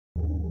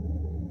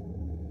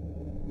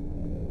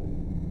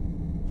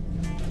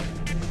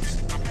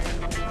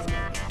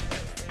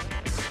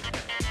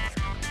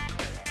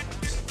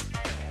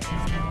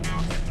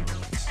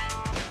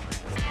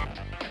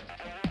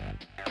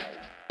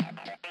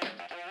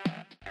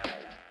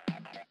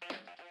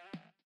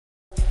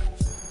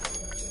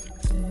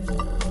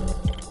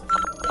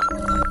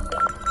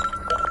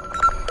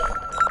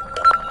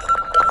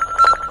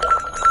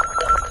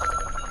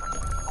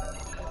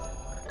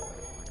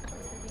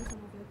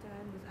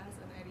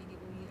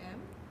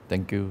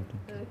Thank you.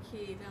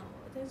 Okay, now,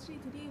 Tan Sri,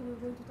 today we're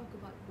going to talk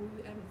about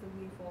OUM the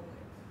way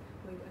forward,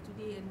 where we are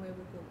today and where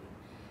we're going.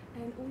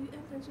 And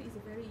OUM Tan Sri is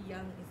a very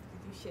young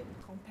institution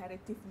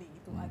comparatively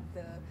to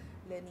other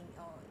learning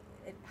or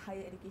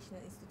higher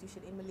educational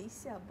institution in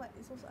Malaysia, but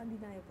it's also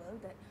undeniable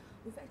that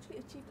we've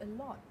actually achieved a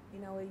lot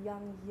in our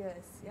young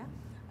years. Yeah,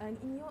 and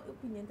in your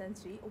opinion, Tan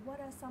Sri,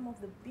 what are some of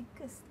the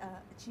biggest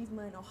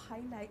achievement or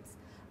highlights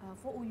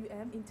for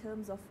OUM in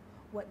terms of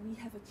what we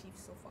have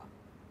achieved so far?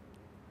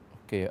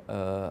 Okay,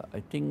 I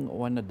think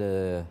one of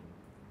the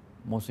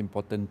most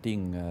important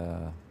thing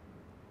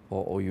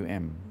for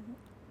OUM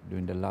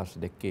during the last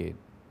decade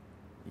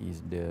is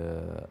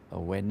the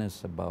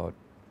awareness about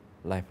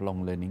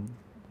lifelong learning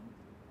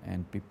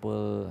and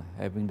people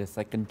having the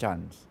second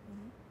chance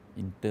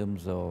in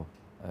terms of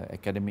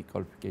academic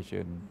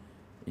qualification,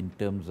 in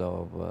terms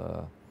of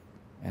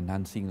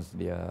enhancing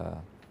their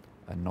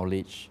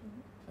knowledge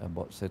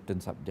about certain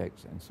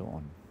subjects and so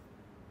on.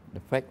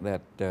 The fact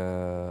that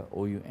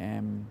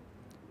OUM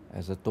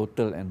has a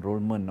total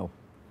enrollment of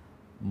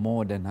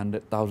more than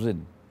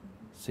 100,000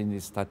 since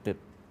it started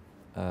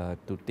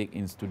to take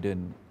in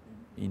students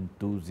in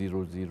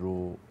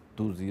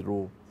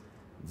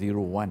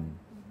 2001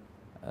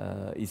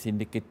 is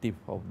indicative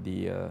of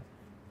the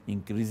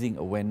increasing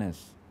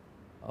awareness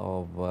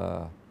of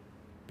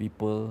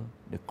people,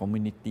 the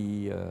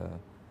community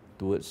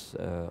towards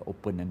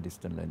open and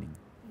distant learning.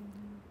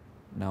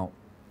 Now,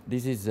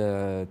 this is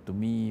to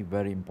me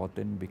very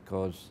important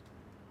because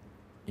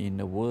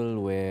in a world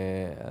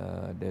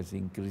where there's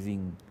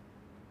increasing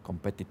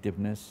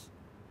competitiveness,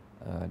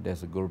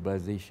 there's a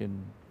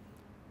globalization,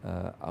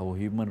 our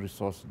human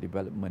resource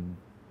development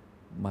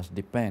must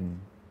depend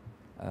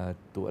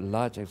to a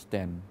large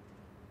extent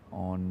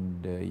on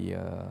the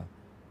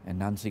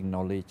enhancing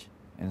knowledge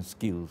and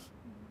skills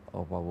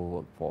of our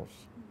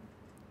workforce.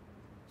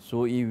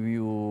 So if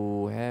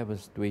you have a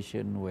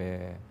situation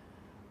where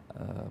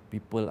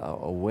people are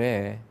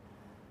aware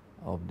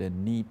of the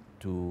need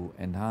to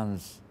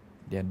enhance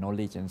their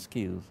knowledge and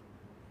skills,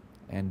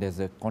 and there's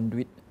a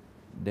conduit,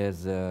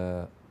 there's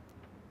a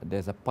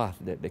path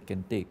that they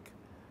can take,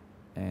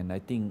 and I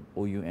think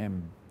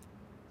OUM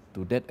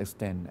to that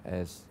extent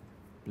has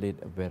played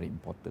a very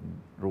important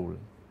role.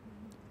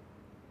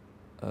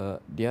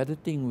 The other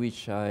thing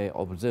which I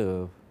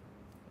observe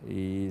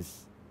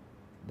is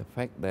the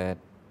fact that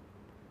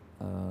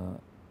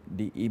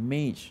the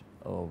image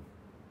of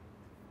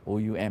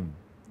OUM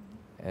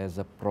as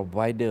a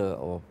provider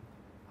of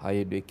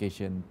higher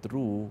education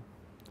through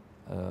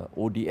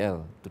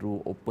ODL,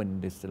 through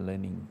open distance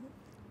learning,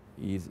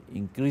 is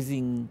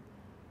increasingly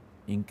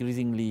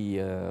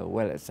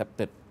well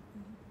accepted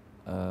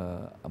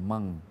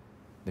among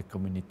the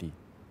community.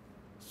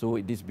 So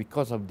it is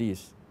because of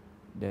this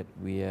that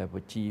we have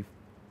achieved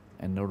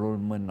an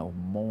enrollment of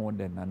more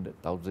than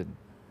 100,000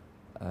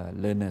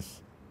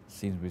 learners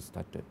since we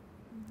started.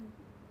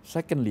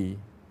 Secondly,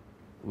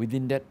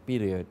 within that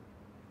period,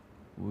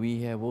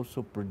 we have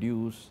also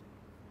produced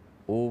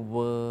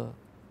over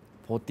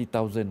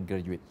 40,000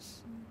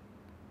 graduates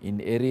in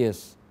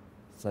areas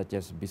such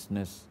as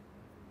business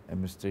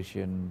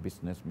administration,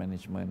 business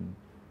management,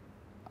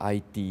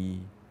 IT,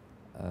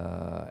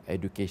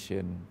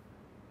 education,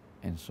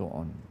 and so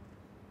on.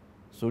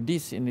 So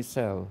this in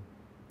itself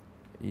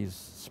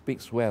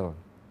speaks well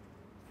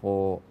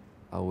for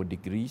our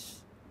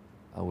degrees,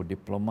 our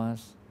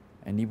diplomas,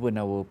 and even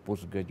our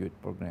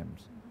postgraduate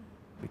programs,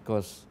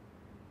 because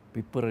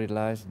people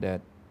realize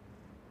that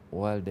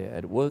while they're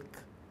at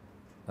work,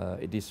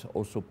 it is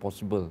also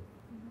possible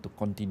to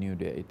continue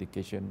their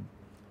education.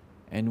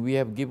 And we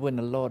have given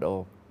a lot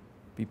of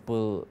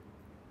people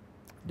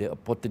the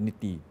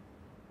opportunity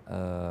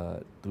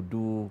to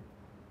do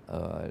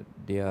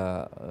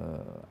their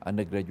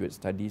undergraduate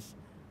studies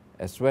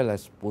as well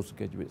as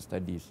postgraduate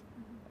studies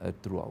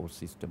through our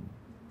system.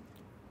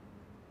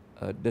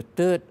 The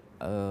third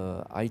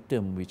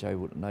item which I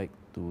would like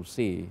to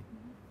say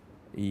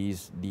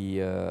is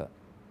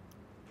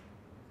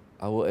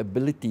our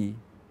ability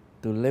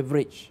to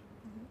leverage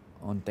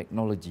on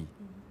technology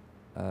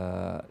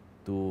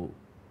to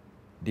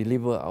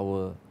deliver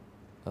our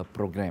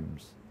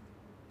programs.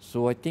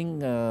 So I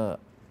think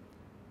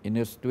in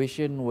a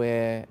situation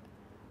where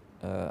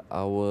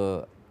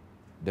the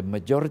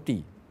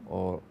majority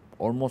or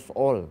almost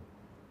all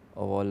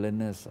of our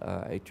learners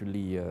are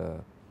actually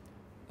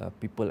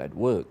people at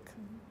work,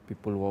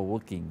 people who are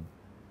working,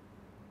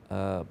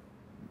 the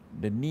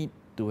need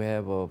to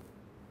have a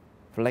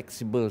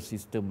flexible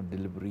system of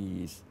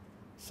delivery is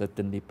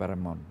certainly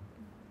paramount.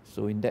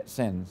 So in that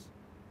sense,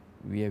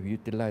 we have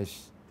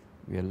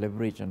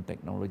leveraged on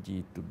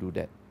technology to do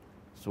that.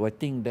 So I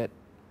think that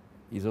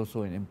is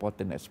also an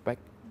important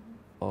aspect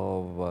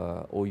of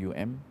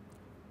OUM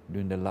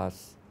during the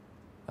last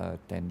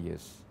 10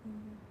 years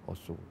or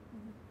so.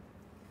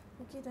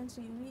 Okay, Tan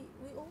Sri, we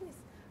always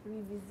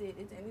revisit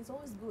it, and it's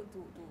always good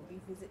to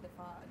revisit the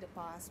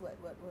past, what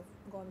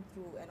we've gone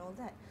through and all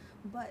that.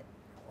 But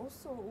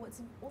also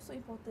what's also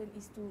important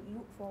is to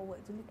look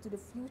forward, to look to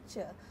the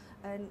future.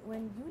 And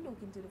when you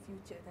look into the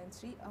future, Tan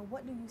Sri,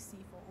 what do you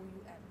see for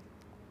OUM?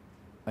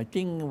 I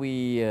think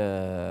we,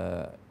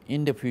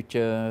 in the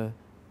future,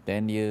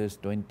 10 years,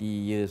 20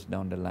 years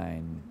down the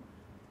line,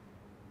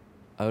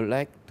 I would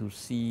like to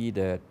see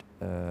that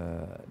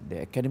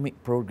the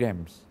academic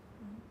programs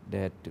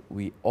that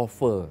we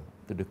offer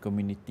to the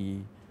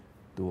community,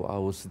 to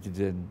our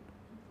citizens,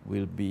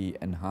 will be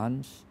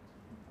enhanced,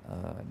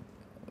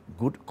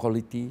 good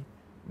quality.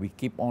 We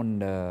keep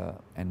on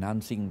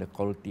enhancing the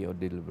quality of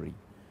delivery,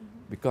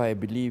 because I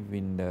believe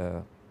in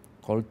the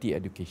quality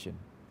education.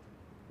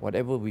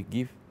 Whatever we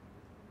give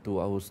to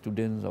our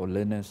students or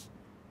learners,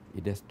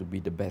 it has to be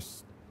the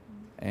best.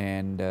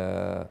 And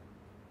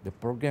the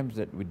programs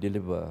that we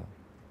deliver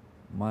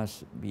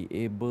must be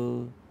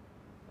able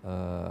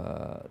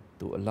to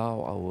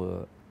allow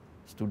our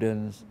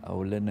students,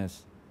 our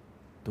learners,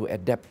 to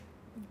adapt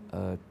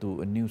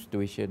to a new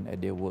situation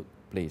at their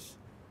workplace.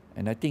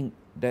 And I think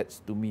that's,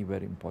 to me,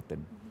 very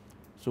important.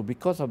 So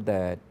because of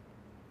that,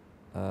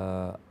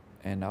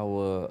 and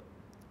our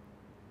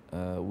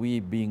we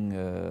being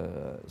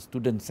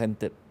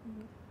student-centered,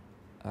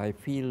 I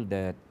feel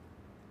that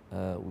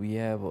we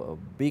have a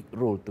big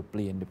role to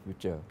play in the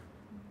future,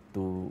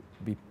 to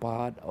be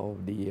part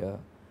of the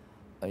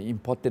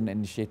important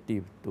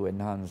initiative to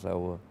enhance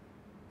our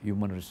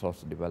human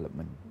resource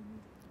development.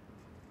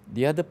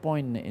 The other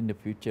point in the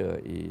future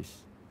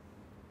is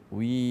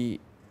we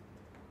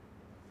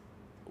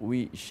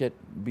should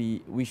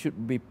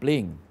be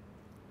playing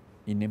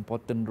an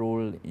important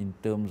role in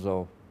terms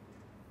of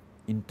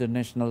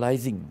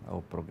internationalizing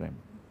our program,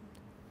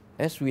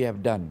 as we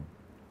have done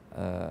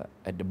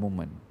at the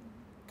moment.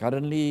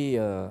 Currently,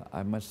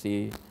 I must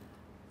say,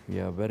 we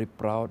are very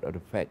proud of the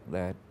fact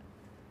that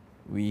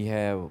we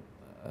have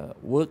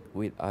worked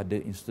with other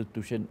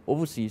institutions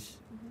overseas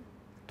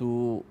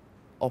to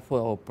offer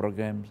our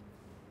programs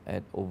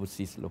at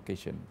overseas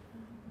location.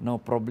 Now,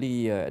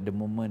 probably at the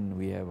moment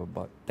we have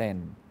about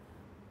 10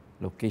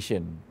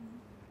 locations,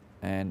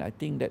 and I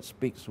think that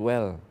speaks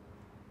well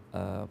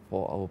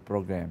for our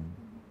program,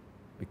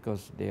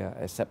 because they are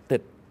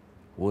accepted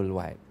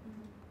worldwide.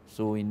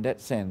 So in that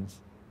sense,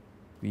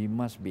 we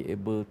must be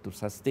able to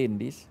sustain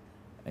this,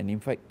 and in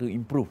fact to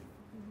improve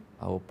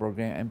our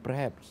program, and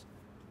perhaps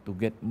to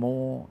get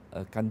more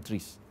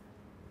countries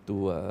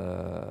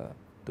to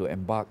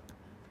embark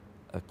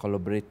a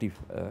collaborative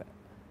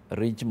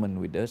arrangement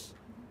with us,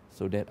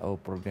 so that our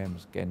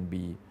programs can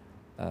be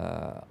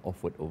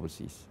offered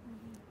overseas.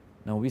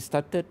 Now, we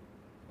started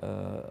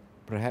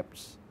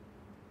perhaps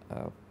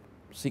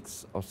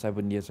 6 or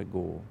 7 years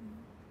ago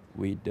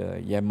with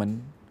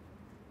Yemen,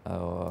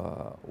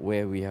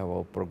 where we have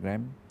our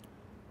program,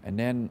 and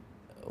then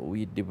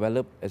we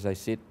developed, as I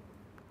said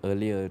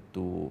earlier,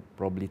 to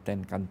probably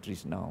 10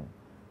 countries now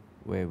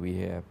where we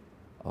have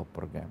our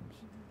programs,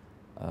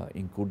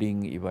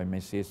 including, if I may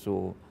say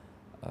so,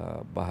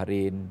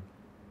 Bahrain,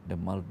 the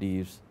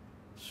Maldives,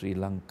 Sri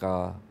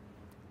Lanka,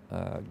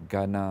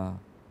 Ghana,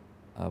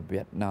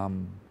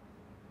 Vietnam,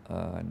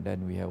 and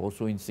then we have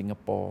also in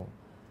Singapore,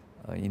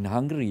 in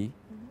Hungary.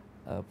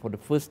 For the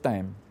first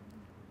time,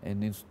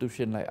 an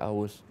institution like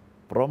ours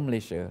from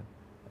Malaysia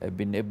have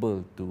been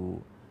able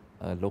to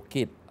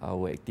locate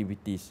our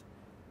activities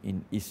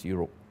in East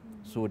Europe.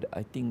 So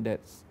I think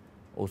that's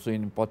also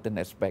an important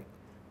aspect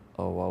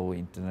of our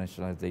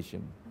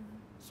internationalization.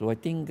 So I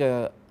think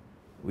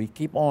we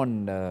keep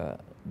on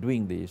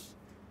doing this,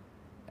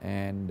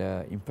 and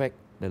in fact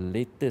the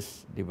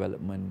latest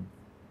development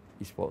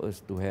is for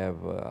us to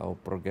have our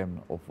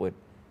program offered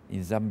in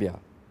Zambia.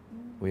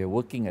 We are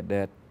working at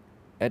that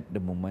at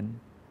the moment.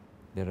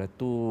 There are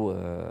 2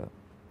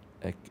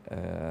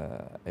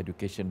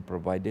 education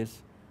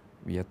providers.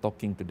 We are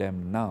talking to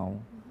them now,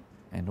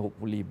 and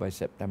hopefully by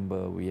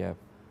September we have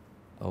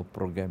our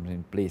programs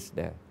in place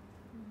there,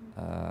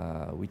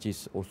 which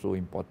is also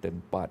important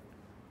part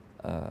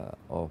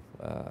of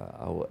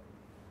our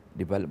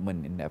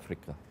development in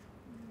Africa.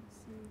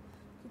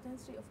 Tan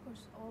Sri, of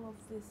course, all of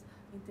this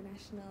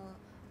international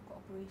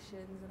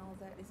cooperations and all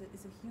that is a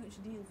huge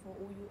deal for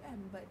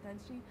OUM. But Tan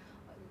Sri,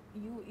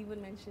 you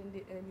even mentioned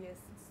it earlier,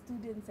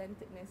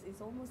 student-centeredness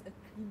is almost a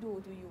credo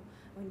to you.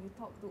 When you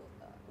talk to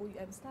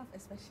OUM staff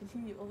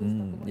especially, you always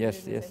talk about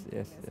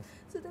learner-centeredness.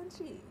 So Tan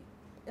Sri,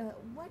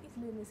 what is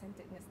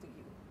learner-centeredness to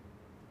you?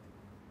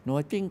 No,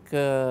 I think,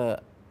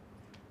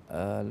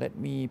 let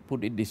me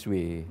put it this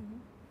way,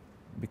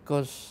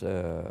 because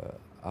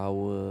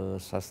our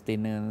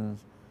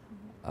sustenance,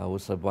 our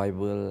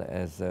survival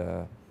as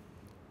a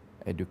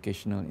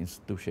educational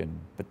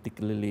institution,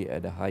 particularly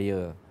at a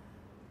higher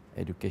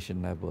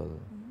education level,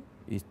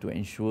 is to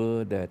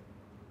ensure that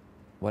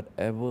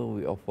whatever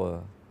we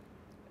offer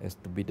has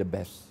to be the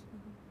best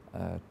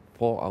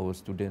for our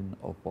students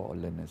or for our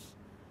learners.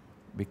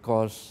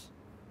 Because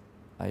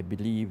I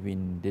believe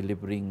in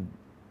delivering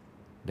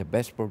the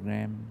best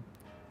program,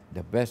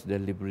 the best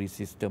delivery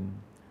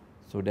system,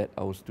 so that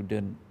our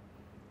students,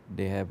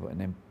 they have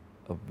a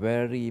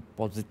very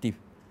positive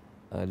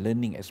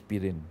learning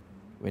experience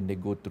when they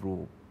go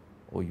through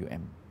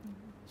OUM.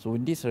 So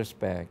in this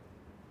respect,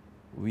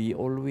 we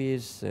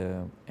always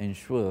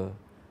ensure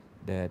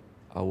that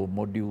our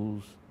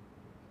modules,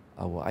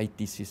 our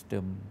IT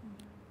system,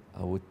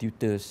 our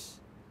tutors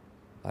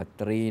are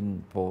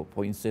trained. For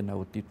instance,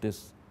 our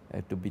tutors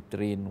have to be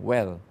trained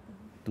well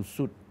to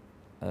suit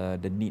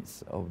the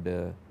needs of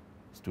the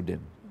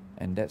student,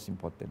 and that's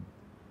important.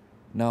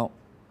 Now,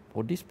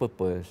 for this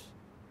purpose,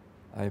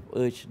 I've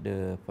urged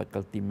the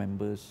faculty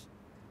members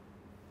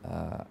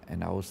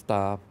and our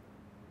staff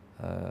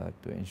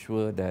to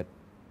ensure that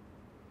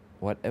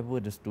whatever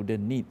the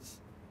student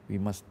needs, we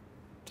must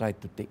try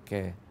to take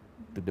care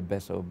to the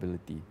best of our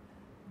ability,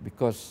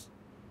 because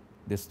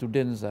the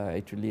students are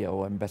actually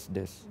our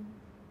ambassadors.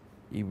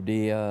 If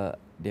they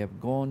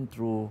have gone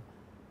through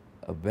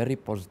a very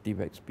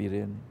positive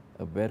experience,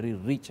 a very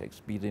rich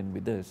experience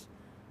with us,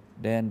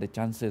 then the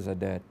chances are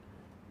that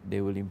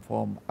they will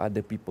inform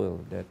other people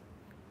that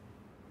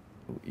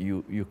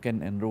you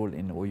can enroll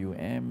in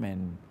OUM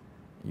and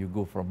you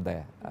go from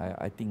there.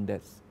 I think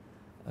that's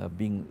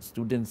being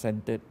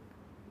student-centered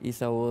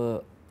is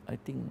our, I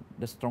think,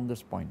 the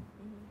strongest point.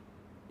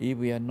 If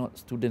we are not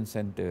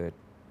student-centered,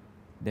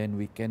 then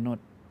we cannot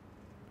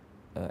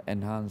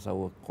enhance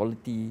our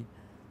quality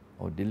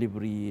or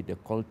delivery, the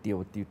quality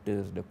of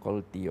tutors, the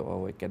quality of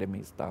our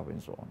academic staff,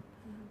 and so on.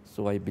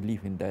 So I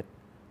believe in that,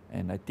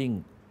 and I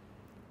think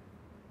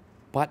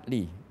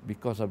partly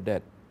because of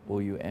that,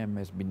 OUM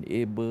has been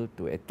able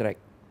to attract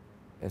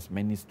as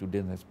many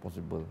students as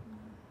possible.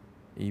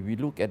 If we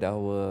look at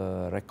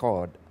our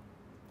record,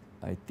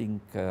 I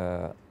think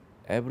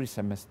every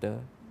semester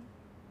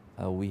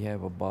we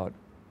have about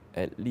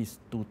at least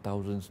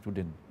 2,000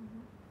 students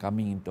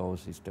coming into our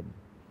system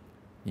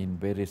in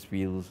various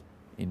fields,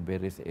 in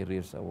various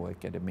areas of our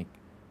academic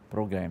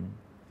program.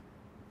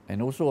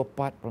 And also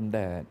apart from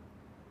that,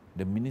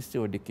 the Ministry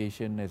of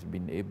Education has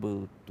been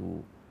able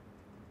to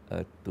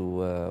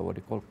what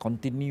they call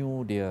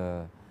continue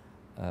their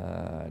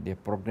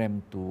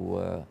program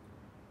to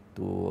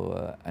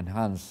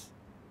enhance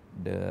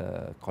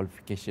the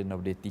qualification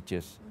of their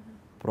teachers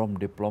from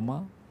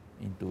diploma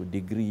into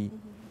degree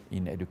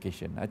in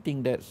education. I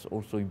think that's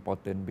also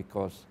important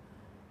because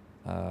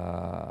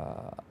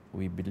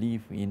we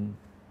believe in,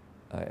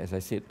 as I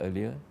said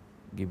earlier,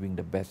 giving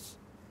the best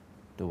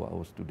to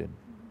our students.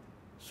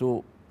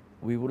 So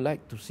we would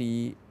like to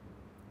see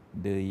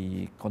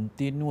the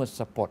continuous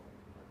support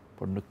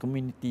from the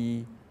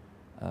community,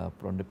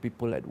 from the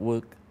people at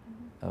work,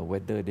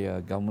 whether they are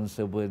government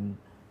servants,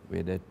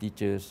 whether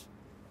teachers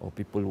or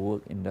people who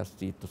work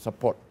industry, to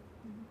support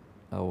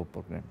our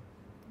program.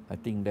 I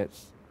think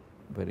that's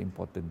very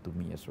important to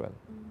me as well.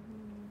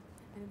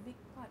 And a big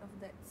part of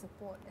that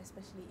support,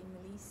 especially in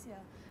Malaysia,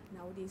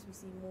 nowadays we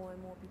see more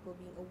and more people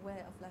being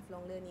aware of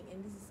lifelong learning,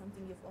 and this is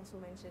something you've also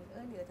mentioned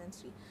earlier, Tan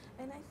Sri.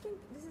 And I think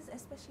this is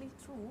especially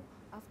true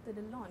after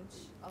the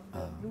launch of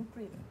the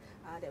blueprint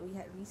that we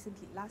had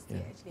recently, last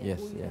year actually,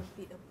 and OUM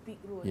played a big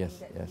role in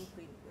that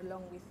blueprint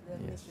along with the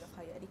Ministry of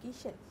Higher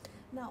Education.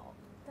 Now,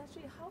 Tan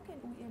Sri, how can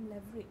OUM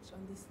leverage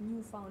on this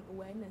newfound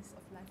awareness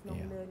of lifelong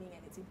learning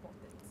and its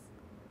importance?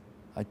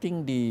 I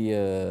think the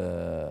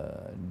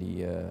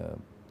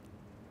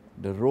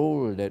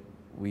role that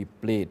we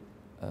played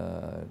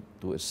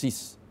to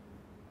assist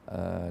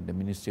the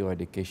Ministry of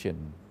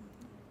Education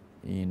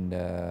in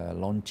the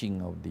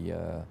launching of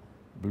the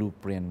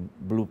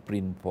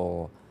blueprint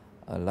for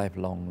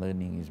lifelong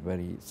learning is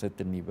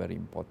certainly very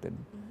important.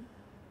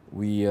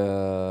 We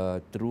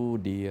through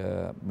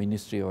the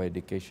Ministry of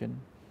Education,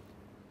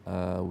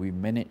 we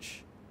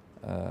managed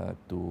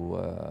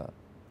to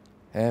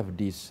have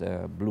this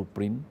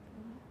blueprint.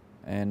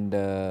 And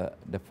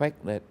the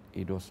fact that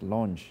it was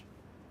launched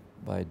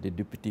by the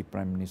Deputy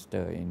Prime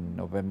Minister in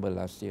November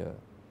last year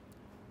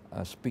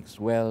speaks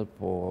well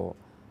for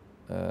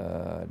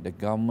the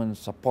government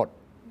support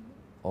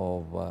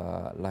of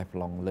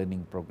lifelong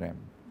learning program.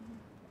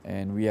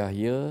 And we are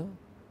here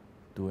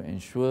to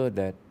ensure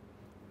that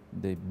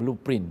the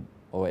blueprint,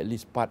 or at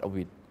least part of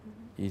it,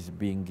 is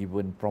being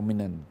given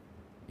prominent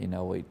in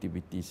our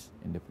activities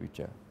in the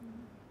future.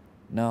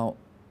 Now,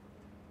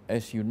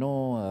 as you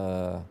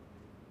know,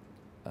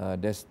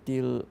 there's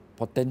still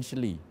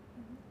potentially,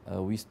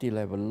 we still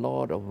have a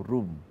lot of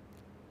room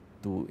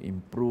to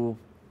improve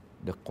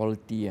the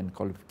quality and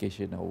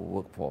qualification of our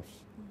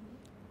workforce.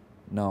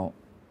 Now,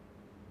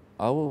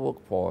 our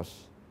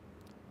workforce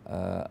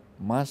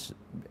must,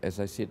 as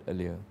I said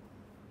earlier,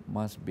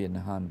 must be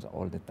enhanced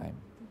all the time.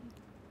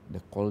 The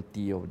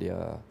quality of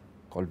their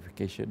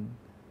qualification,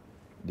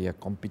 their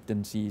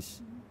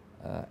competencies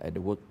at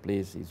the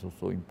workplace is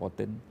also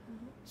important.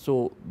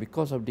 So,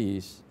 because of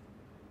this,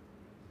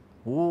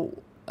 who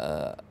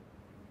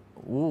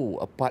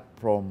apart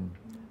from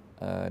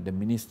the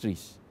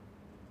ministries,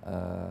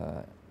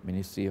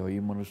 Ministry of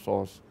Human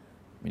Resource,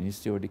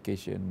 Ministry of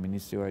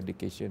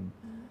Education,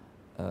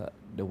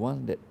 the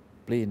ones that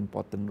play an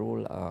important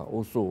role are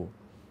also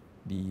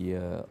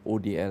the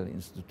ODL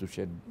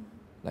institution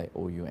like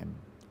OUM.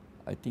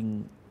 I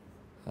think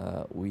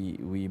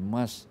we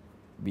must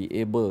be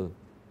able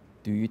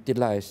to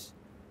utilize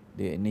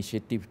the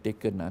initiative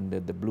taken under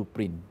the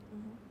blueprint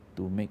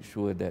to make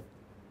sure that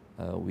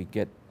we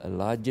get a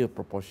larger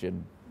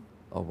proportion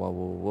of our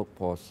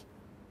workforce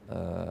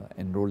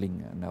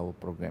enrolling in our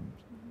programs.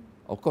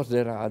 Of course,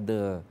 there are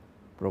other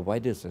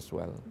providers as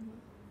well,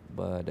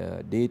 but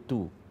they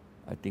too,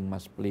 I think,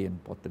 must play an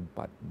important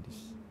part in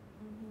this.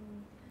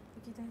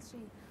 Okay, Tan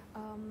Sri.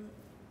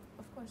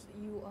 Of course,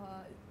 you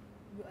are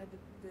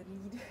the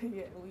leader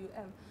here at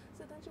OUM.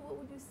 So, Tan Sri, what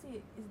would you say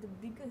is the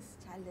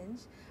biggest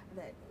challenge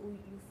that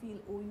you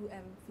feel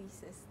OUM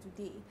faces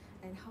today,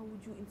 and how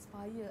would you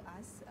inspire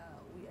us,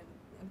 OUM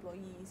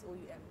employees,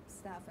 OUM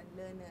staff, and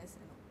learners,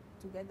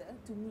 together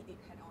to meet it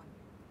head on?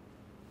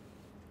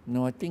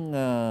 No, I think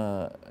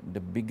the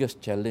biggest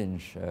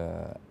challenge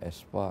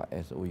as far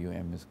as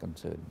OUM is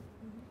concerned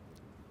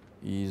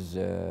is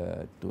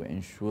to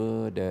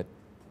ensure that,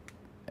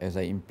 as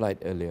I implied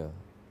earlier,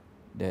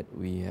 that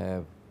we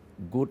have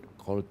good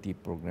quality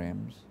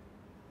programs,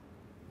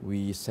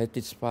 we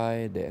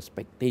satisfy the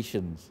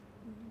expectations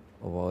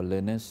of our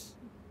learners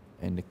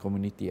and the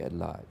community at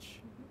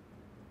large.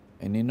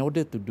 And in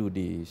order to do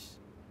this,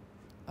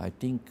 I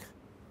think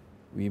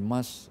we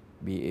must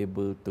be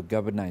able to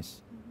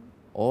galvanize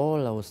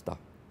all our staff,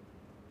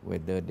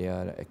 whether they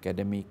are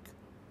academic,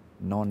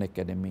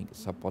 non-academic,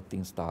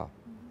 supporting staff.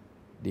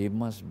 They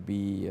must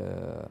be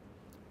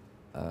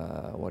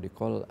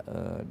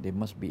they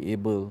must be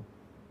able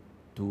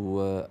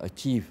to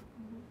achieve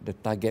the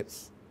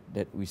targets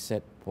that we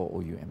set for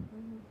OUM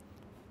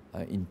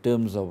in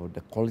terms of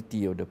the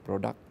quality of the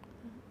product,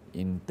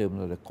 in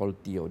terms of the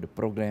quality of the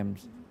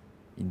programs,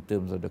 in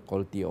terms of the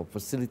quality of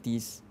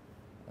facilities,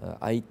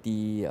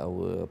 IT,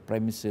 our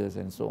premises,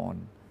 and so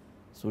on.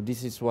 So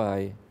this is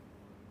why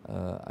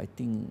I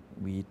think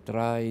we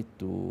try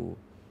to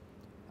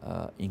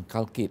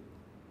inculcate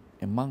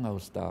among our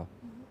staff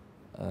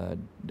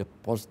the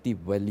positive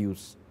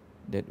values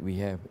that we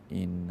have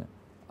in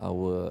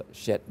our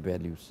shared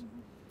values.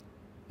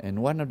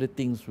 And one of the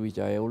things which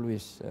I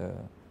always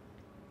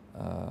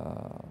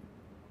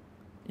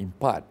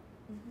impart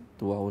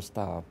to our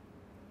staff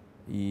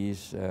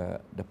is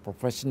the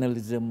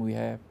professionalism we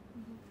have,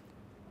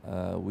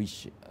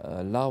 which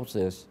allows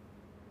us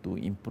to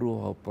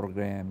improve our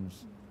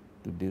programs,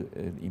 to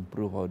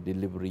improve our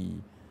delivery,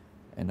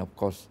 and of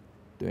course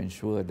to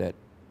ensure that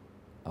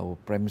our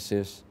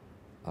premises,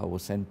 our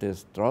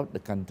centers throughout the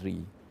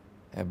country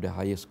have the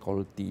highest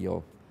quality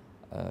of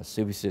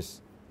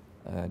services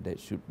that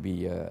should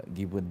be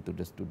given to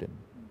the student.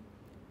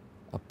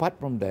 Apart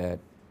from that,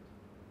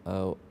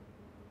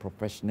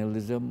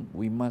 professionalism,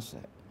 we must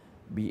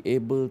be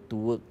able to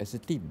work as a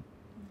team,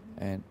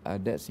 and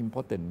that's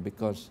important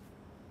because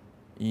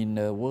in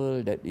a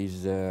world that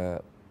is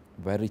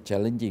very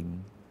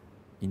challenging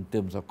in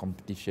terms of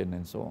competition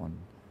and so on,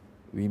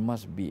 we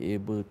must be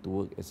able to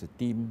work as a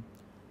team,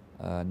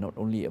 not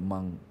only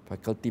among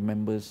faculty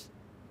members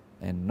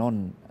and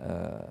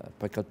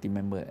non-faculty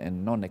member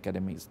and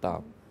non-academic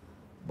staff,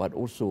 but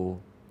also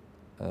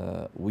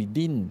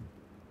within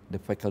the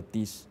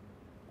faculties.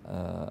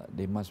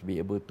 They must be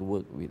able to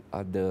work with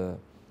other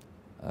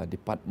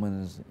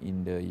departments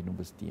in the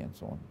university and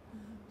so on.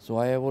 So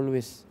I have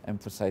always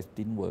emphasized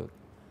teamwork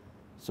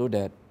so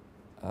that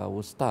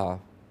our staff,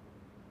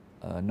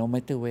 no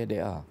matter where they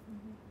are,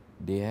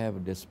 they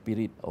have the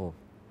spirit of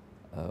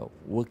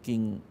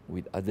working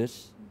with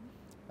others.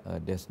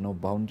 There's no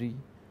boundary.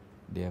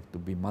 They have to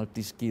be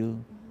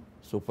multi-skilled.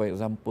 So for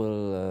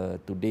example,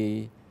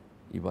 today,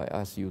 if I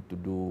ask you to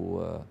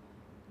do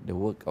the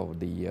work of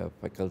the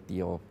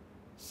Faculty of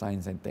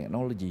Science and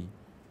Technology,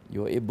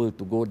 you're able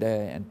to go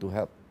there and to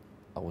help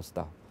our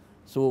staff.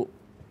 So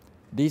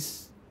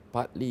this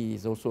partly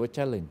is also a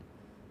challenge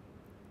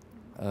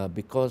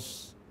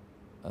because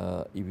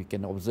if we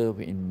can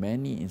observe in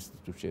many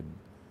institutions,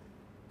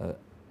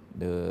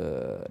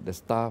 the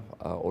staff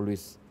are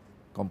always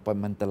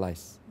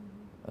compartmentalized.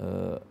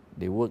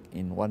 They work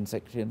in one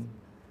section.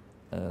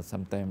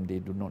 Sometimes they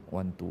do not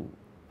want to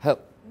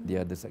help the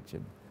other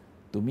section.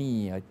 To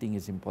me, I think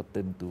it's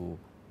important to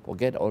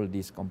forget all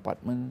these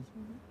compartments,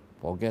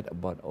 forget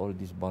about all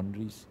these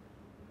boundaries,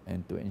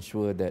 and to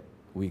ensure that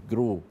we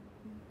grow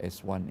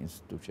as one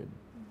institution.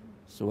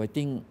 So I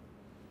think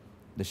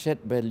the shared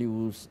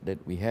values that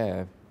we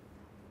have,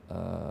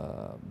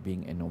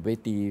 being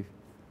innovative,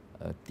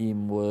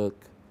 teamwork,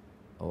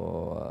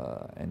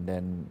 and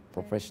then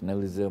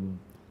professionalism,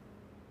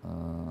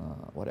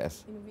 what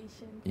else?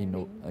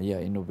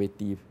 Innovation.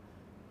 Innovative,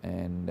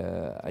 and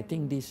I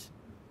think these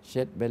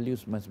shared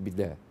values must be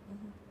there,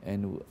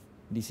 and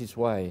this is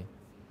why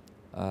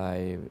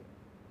I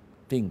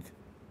think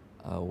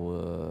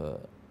our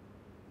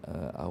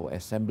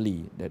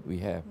assembly that we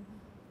have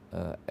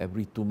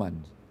every 2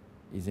 months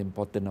is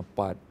important a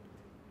part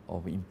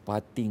of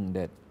imparting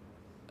that,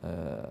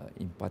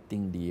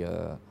 imparting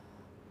the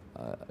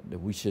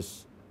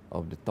wishes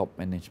of the top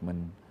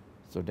management,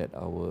 so that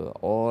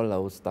all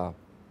our staff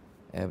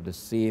have the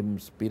same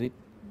spirit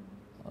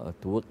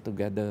to work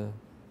together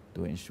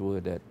to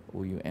ensure that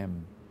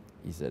OUM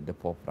is at the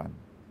forefront.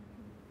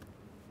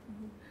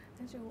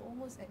 Tan Sri, we're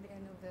almost at the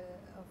end of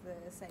the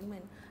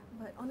segment.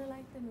 But on a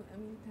lighter note,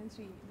 I mean, Tan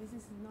Sri, this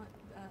is not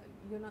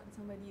you're not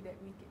somebody that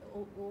we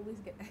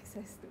always get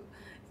access to.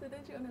 So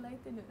Tan Sri, on a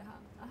lighter note,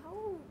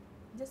 how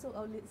just so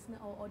our listener,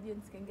 our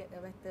audience can get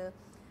a better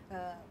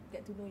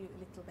get to know you a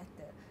little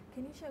better.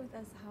 Can you share with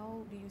us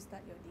how do you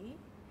start your day?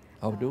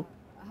 How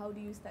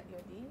do you start your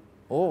day?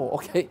 Oh,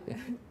 okay.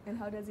 And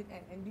how does it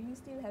end? And do you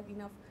still have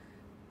enough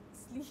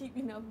sleep,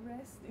 enough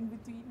rest in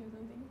between or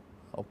something?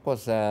 Of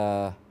course.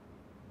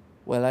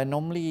 Well, I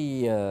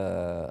normally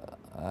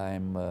I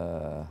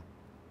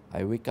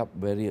wake up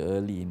very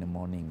early in the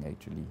morning.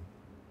 Actually,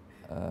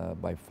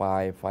 by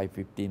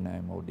 5:15,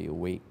 I'm already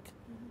awake.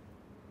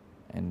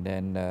 And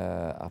then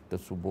after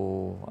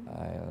subuh,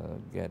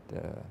 I'll get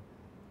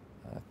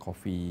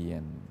coffee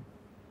and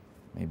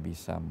maybe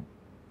some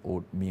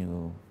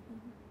oatmeal.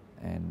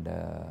 And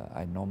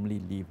I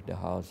normally leave the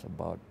house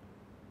about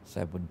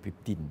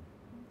 7:15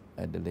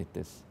 at the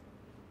latest.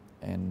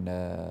 And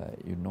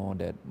you know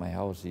that my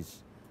house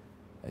is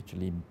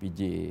actually in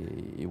PJ.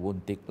 It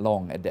won't take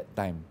long at that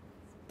time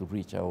to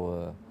reach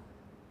our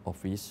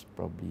office,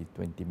 probably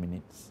 20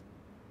 minutes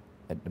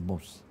at the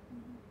most.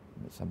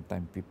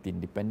 Sometimes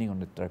 15, depending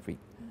on the traffic.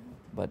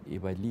 But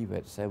if I leave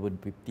at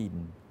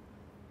 7:15,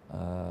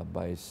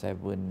 by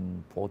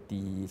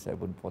 7:40,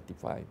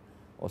 7:45,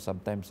 or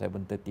sometimes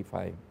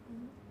 7:35,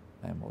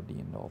 I'm already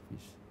in the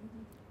office.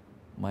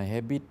 My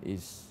habit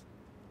is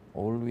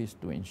always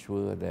to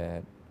ensure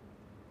that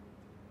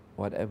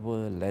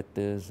whatever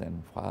letters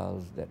and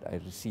files that I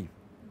receive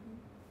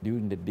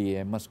during the day,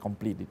 I must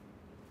complete it.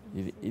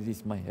 It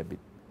is my habit.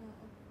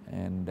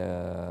 And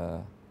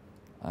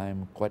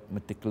I'm quite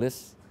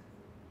meticulous.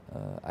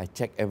 I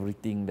check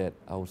everything that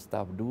our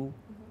staff do,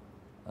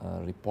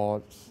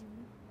 reports,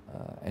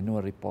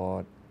 annual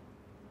report,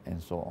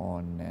 and so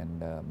on,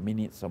 and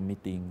minutes of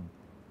meeting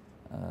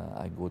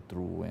I go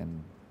through,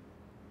 and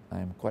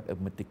I'm quite a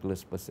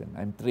meticulous person.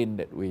 I'm trained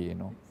that way, you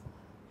know.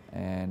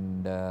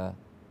 And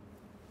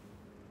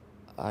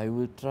I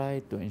will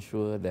try to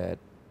ensure that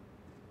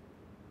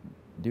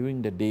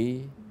during the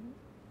day,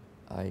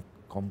 I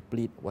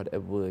complete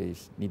whatever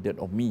is needed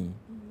of me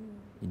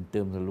in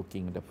terms of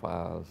looking at the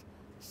files,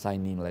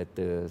 signing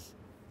letters,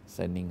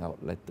 sending out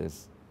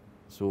letters,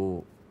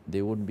 so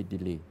there won't be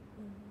delay.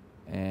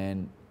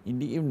 And in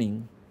the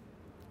evening,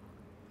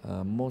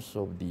 most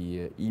of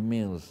the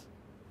emails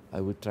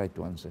I will try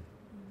to answer.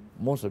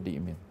 Most of the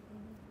email.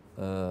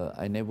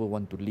 I never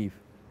want to leave,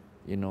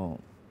 you know,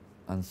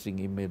 answering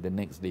email the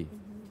next day.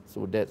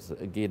 So that's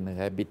again a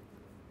habit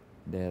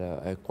that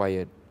I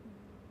acquired.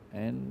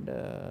 And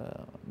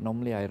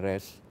normally I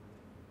rest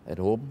at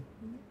home.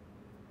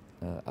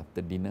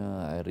 After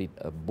dinner, I read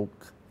a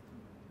book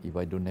if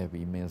I don't have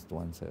emails to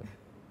answer,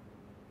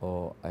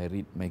 or I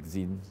read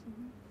magazines,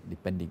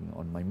 depending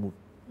on my mood.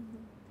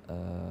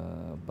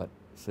 But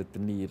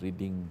certainly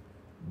reading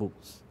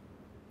books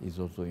is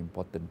also an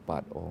important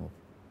part of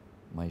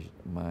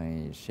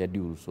my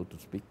schedule, so to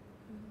speak.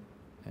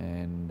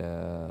 And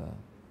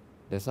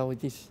that's how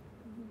it is.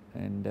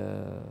 And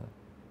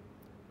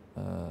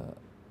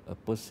a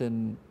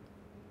person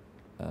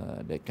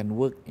that can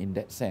work in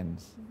that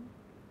sense,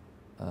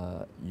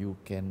 you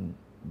can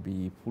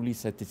be fully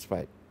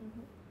satisfied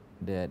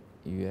that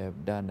you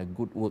have done a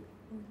good work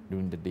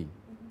during the day.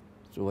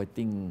 So I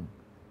think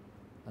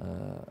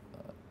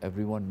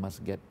everyone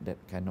must get that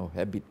kind of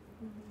habit,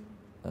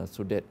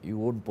 so that you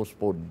won't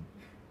postpone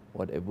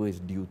whatever is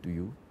due to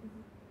you.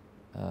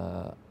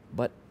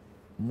 But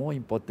more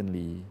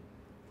importantly,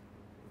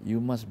 you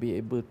must be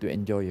able to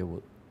enjoy your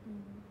work.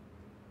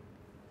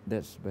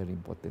 That's very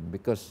important,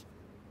 because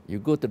you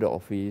go to the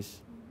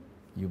office,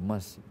 you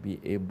must be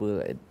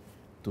able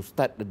to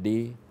start the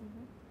day,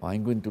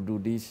 I'm going to do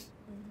this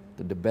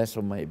to the best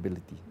of my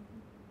ability,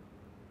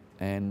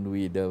 and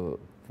with a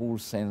full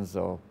sense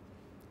of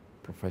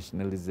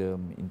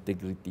professionalism,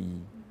 integrity,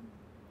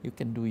 you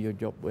can do your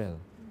job well.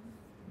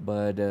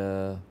 But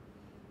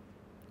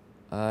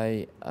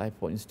I,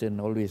 for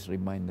instance, always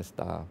remind the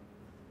staff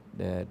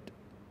that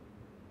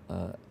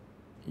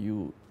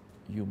you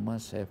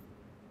must have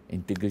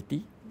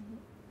integrity,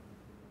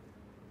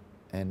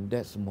 and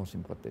that's the most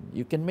important.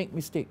 You can make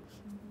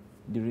mistakes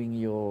during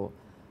your,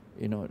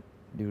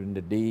 during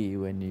the day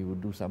when you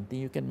do something.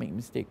 You can make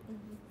mistake.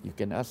 You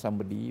can ask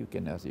somebody. You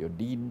can ask your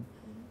dean.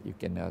 You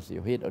can ask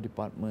your head of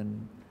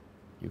department.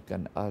 You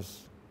can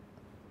ask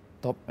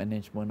top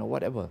management or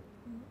whatever.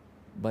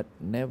 But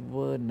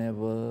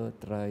never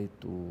try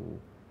to,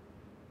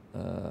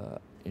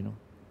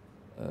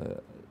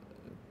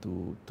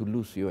 to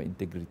lose your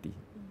integrity,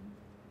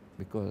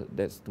 because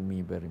that's, to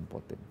me, very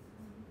important.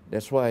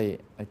 That's why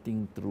I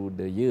think through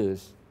the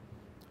years,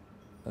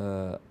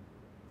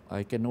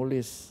 I can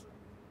always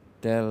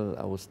tell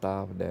our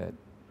staff that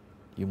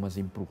you must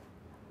improve,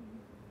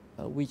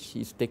 which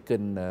is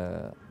taken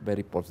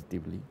very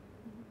positively.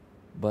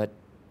 But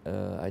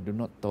I do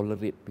not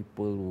tolerate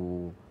people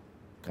who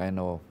kind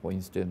of, for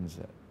instance,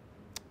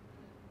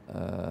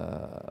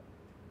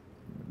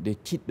 they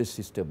cheat the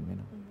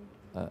system.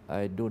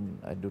 I don't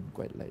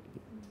quite like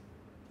it.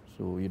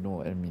 So you know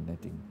what I mean, I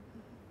think.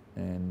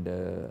 And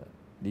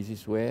this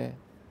is where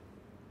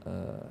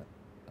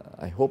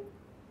I hope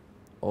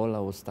all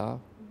our staff,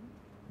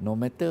 no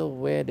matter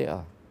where they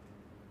are,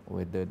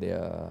 whether they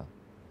are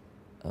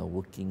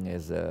working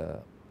as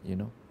a, you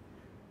know,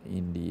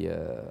 in the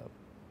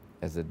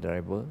as a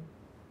driver,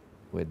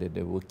 whether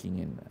they're working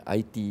in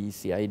IT,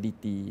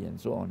 CIDT, and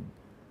so on,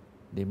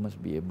 they must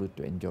be able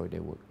to enjoy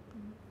their work.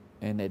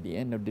 And at the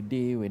end of the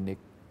day, when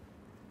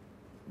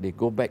they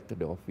go back to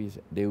the office,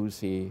 they will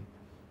say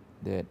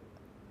that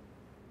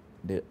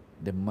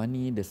the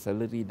money, the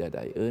salary that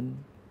I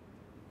earn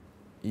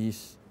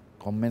is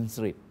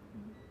commensurate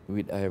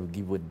with I have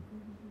given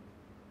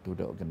to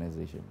the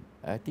organization.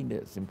 I think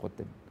that's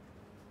important.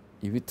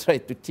 If you try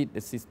to cheat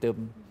the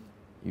system,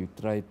 you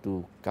try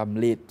to come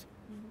late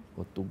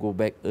or to go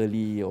back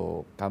early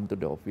or come to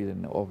the office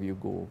and off you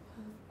go,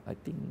 I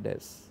think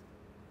that's,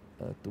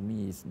 to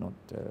me, is not,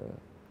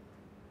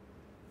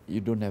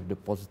 you don't have the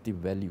positive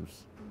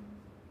values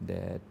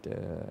that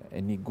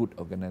any good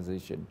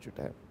organization should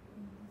have.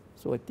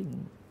 So I think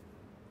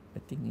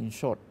in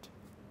short,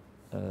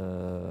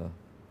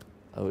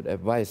 I would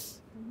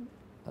advise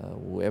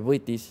whoever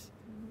it is,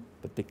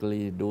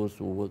 particularly those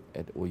who work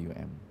at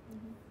OUM,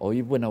 or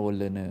even our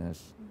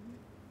learners,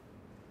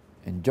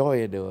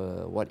 enjoy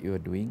what you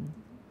are doing,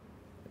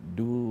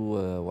 do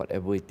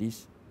whatever it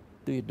is,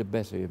 do it the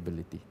best of your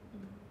ability.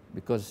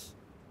 Because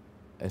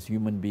as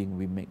human beings,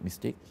 we make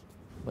mistakes,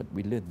 but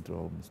we learn through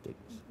our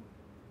mistakes.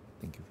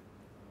 Thank you.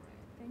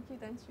 Thank you,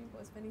 Tan Sri,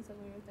 for spending some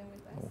of your time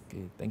with us.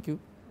 Okay, thank you.